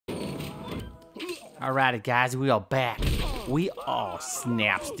Alrighty, guys, we are back. We all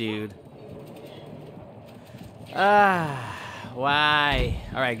snaps, dude. Why?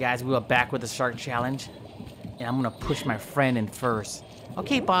 Alright, guys, we are back with the shark challenge. And I'm gonna push my friend in first.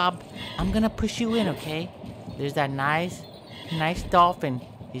 Okay, Bob, I'm gonna push you in, okay? There's that nice dolphin.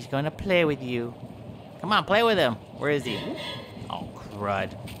 He's gonna play with you. Come on, play with him. Where is he? Oh,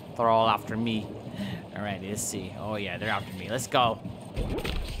 crud. They're all after me. Alright, let's see. Oh, yeah, they're after me. Let's go.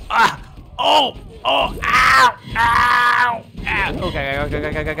 Ah! Oh! Oh! Ow! Ow! Ow! Okay.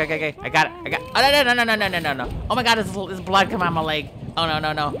 I got it. Oh, no. Oh, my God, there's blood coming out my leg. Oh,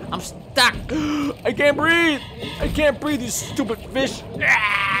 no. I'm stuck. I can't breathe. You stupid fish.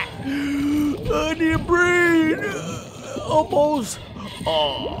 I need to breathe. Almost.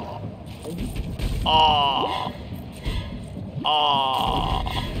 Oh.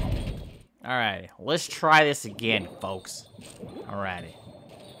 Alright, let's try this again, folks. Alrighty.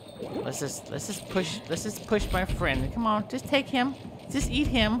 Let's just push my friend. Come on, just take him. Just eat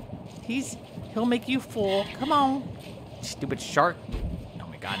him. He'll make you full. Come on. Stupid shark. Oh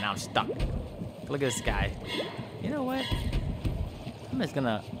my God, now I'm stuck. Look at this guy. You know what? I'm just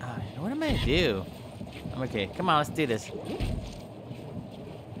gonna what am I gonna do? I'm okay. Come on, let's do this.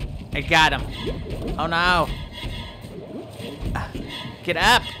 I got him. Oh no. Get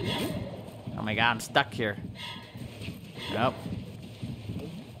up. Oh my God, I'm stuck here. Nope.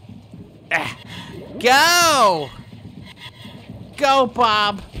 Go! Go,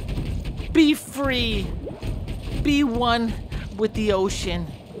 Bob. Be free. Be one with the ocean.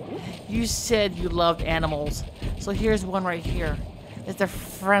 You said you loved animals, so here's one right here. It's a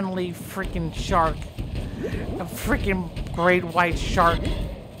friendly freaking shark. A freaking great white shark.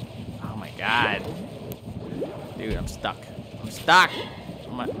 Oh my God. Dude, I'm stuck.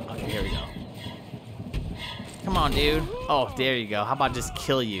 Okay, here we go. Come on, dude. Oh, there you go. How about just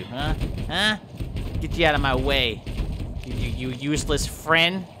kill you, huh? Huh? Get you out of my way. You useless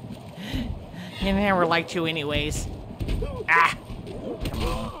friend. You never liked you anyways. Ah! Come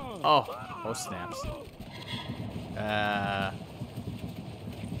on. Oh, snaps. Oh God,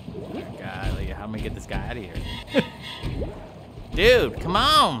 how am I gonna get this guy out of here? Dude, come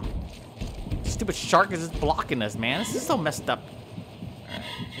on! Stupid shark is just blocking us, man. This is so messed up. Alright,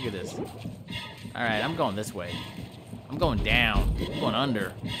 look at this. Alright, I'm going this way. I'm going down. I'm going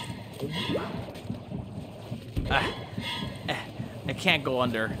under. I can't go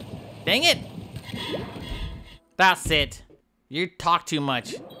under. Dang it! That's it. You talk too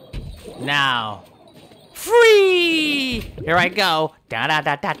much. Now. Free! Here I go.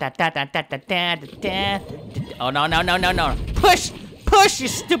 Oh, no. Push, you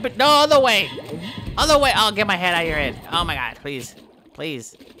stupid. No, other way. I'll get my head out of your head. Oh my God, please.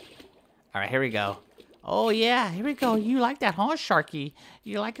 All right, here we go. Oh yeah, here we go. You like that, huh, Sharky?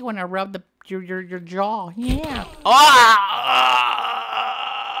 You like it when I rub your jaw? Yeah.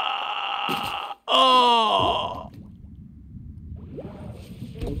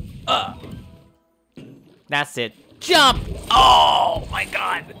 That's it. Jump! Oh my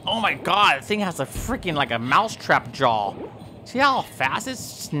God! This thing has a freaking like a mousetrap jaw. See how fast it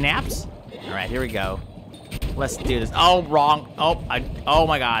snaps? All right, here we go. Let's do this. Oh, wrong. Oh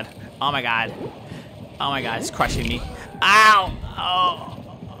my God. Oh my God, it's crushing me. Ow!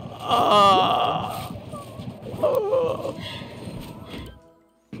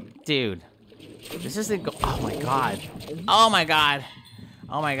 Dude, this isn't go. Oh my God.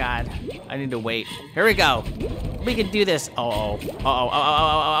 I need to wait. Here we go. We can do this. Oh.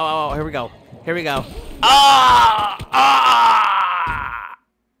 Here we go.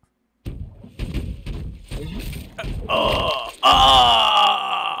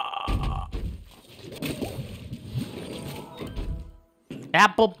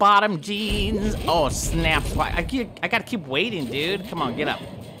 Apple bottom jeans. Oh, snaps. I gotta keep waiting, dude. Come on, get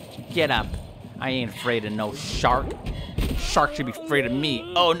up. I ain't afraid of no shark. Shark should be afraid of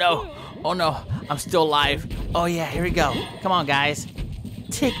me. Oh no. I'm still alive. Oh yeah, here we go. Come on, guys.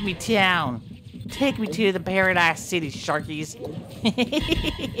 Take me down. Take me to the Paradise City, Sharkies.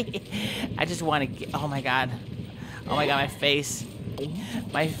 I just want to get. Oh my God, my face.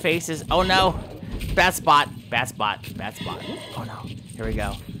 My face is. Oh no. Bad spot. Oh no. Here we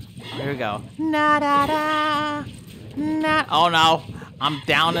go. Na. Oh no. I'm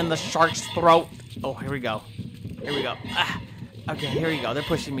down in the shark's throat. Oh, here we go. Okay, here we go. They're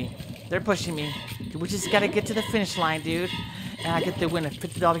pushing me. We just gotta get to the finish line, dude. And I get to win a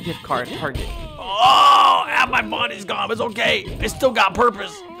 $50 gift card at Target. Oh, my body's gone. It's okay. I still got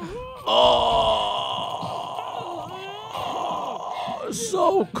purpose. Oh,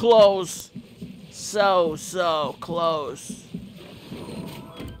 so close. So close.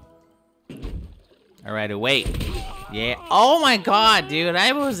 All right, wait. Yeah. Oh my God, dude.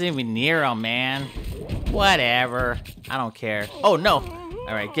 I wasn't even near him, man. Whatever. I don't care. Oh no.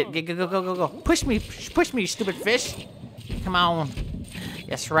 All right, go. Push me, you stupid fish. Come on.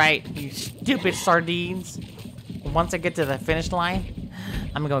 That's right, you stupid sardines. Once I get to the finish line,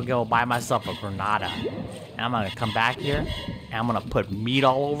 I'm gonna go buy myself a granada. And I'm gonna come back here, and I'm gonna put meat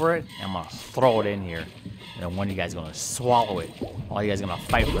all over it, and I'm gonna throw it in here. And then one of you guys are gonna swallow it. All you guys are gonna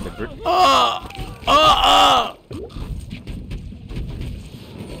fight for the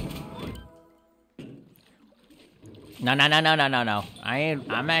No.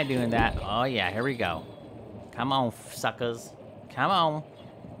 I'm not doing that. Oh yeah, here we go. Come on, suckers. Come on.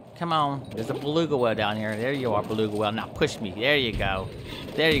 There's a beluga whale down here. There you are, beluga whale. Now push me. There you go.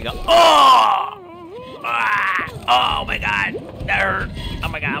 Oh! Oh my God. That hurt. Oh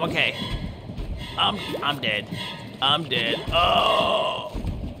my God. I'm okay. I'm dead. Oh.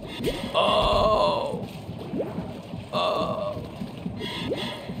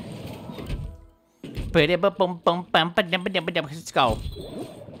 Let's go.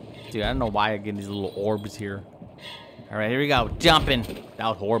 Dude, I don't know why I get these little orbs here. All right, here we go. Jumping. That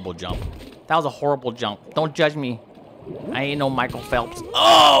was a horrible jump. Don't judge me. I ain't no Michael Phelps.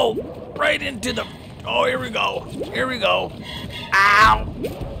 Oh! Right into the... Oh, here we go. Ow!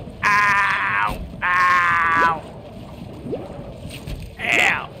 Ow!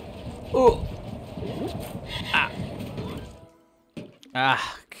 Ooh!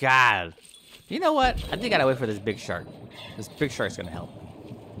 Ah, God. You know what? I think I gotta wait for this big shark. This big shark's gonna help.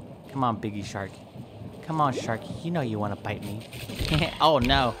 Come on, biggie shark. Come on, Sharky. You know you want to bite me. Oh,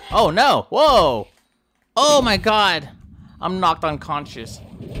 no. Whoa. Oh, my God. I'm knocked unconscious.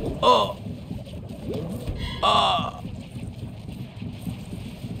 Oh. Oh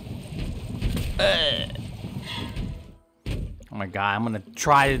my God. I'm going to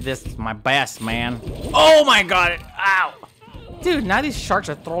try this my best, man. Oh, my God. Ow. Dude, now these sharks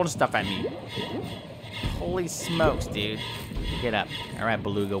are throwing stuff at me. Holy smokes, dude. Get up. All right,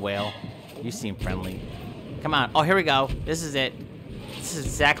 beluga whale. You seem friendly. Come on. Oh, here we go. This is it. This is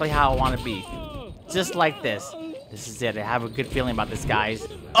exactly how I want to be. Just like this. This is it. I have a good feeling about this, guys.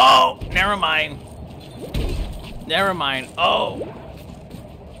 Oh, never mind. Oh.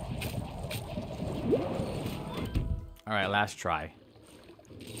 All right, last try.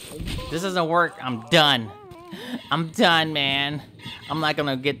 This doesn't work. I'm done, man. I'm not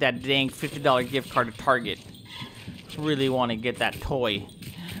going to get that dang $50 gift card to Target. Really want to get that toy.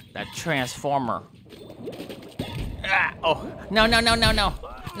 That transformer. Ah, oh, no. No.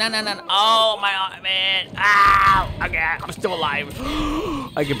 Oh, my, man. Ow. Okay, I'm still alive.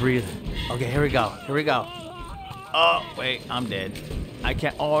 I can breathe. Okay, here we go. Oh, wait, I'm dead. I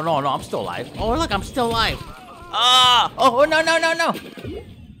can't. Oh, no, I'm still alive. Oh, look, I'm still alive. Oh, no.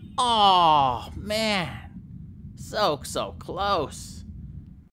 Oh, man. So close.